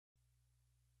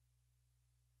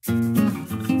Hi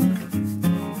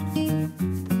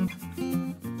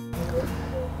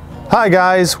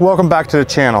guys, welcome back to the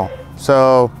channel.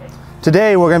 So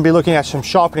today we're going to be looking at some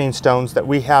sharpening stones that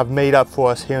we have made up for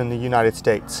us here in the United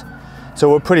States. So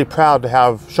we're pretty proud to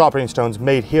have sharpening stones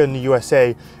made here in the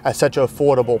USA at such an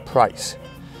affordable price.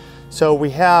 So we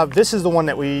have, this is the one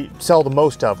that we sell the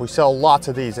most of. We sell lots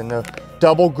of these in the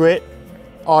double grit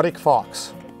Arctic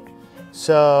Fox.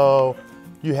 So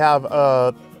you have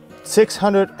a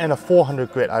 600 and a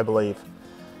 400 grit, I believe.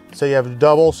 So you have a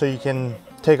double, so you can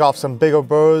take off some bigger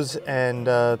burrs and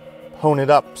hone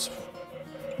it up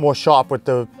more sharp with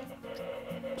the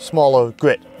smaller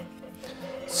grit.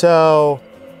 So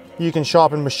you can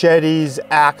sharpen machetes,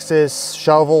 axes,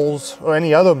 shovels, or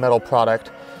any other metal product.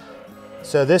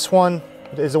 So this one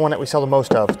is the one that we sell the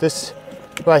most of. This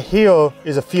right here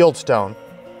is a field stone.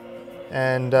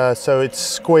 And so it's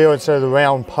square instead of the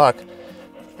round puck.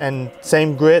 And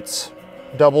same grits,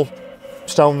 double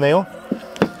stone there.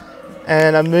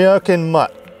 And American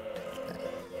mutt.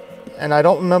 And I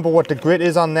don't remember what the grit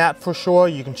is on that for sure.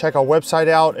 You can check our website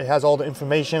out. It has all the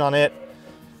information on it.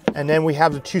 And then we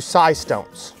have the two size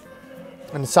stones.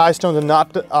 And the size stones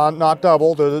are not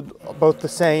double. They're both the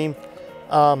same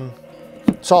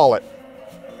solid.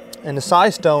 And the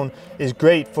size stone is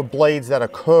great for blades that are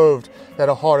curved, that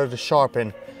are harder to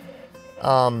sharpen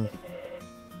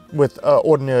with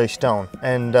ordinary stone.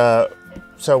 And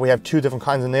so we have two different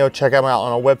kinds in there. Check them out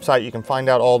on our website. You can find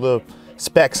out all the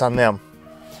specs on them.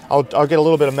 I'll get a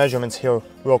little bit of measurements here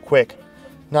real quick.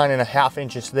 9.5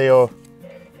 inches there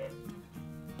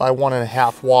by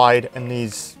 1.5 wide, and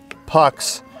these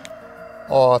pucks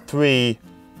are 3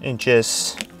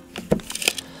 inches.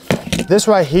 This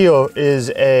right here is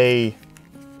a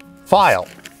file,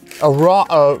 a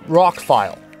rock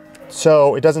file.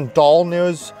 So it doesn't dull near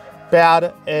as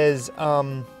bad as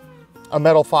a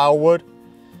metal file would,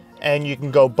 and you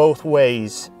can go both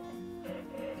ways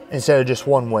instead of just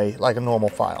one way like a normal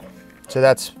file. So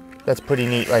that's pretty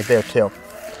neat right there too.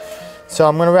 So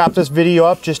I'm gonna wrap this video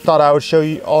up. Just thought I would show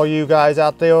you, all you guys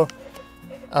out there,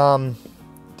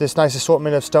 this nice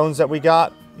assortment of stones that we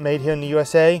got made here in the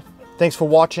USA. Thanks for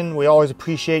watching. We always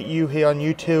appreciate you here on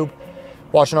YouTube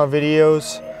watching our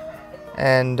videos.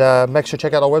 And make sure to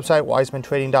check out our website,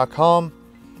 wisementrading.com.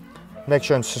 Make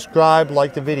sure and subscribe,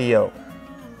 like the video.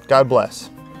 God bless.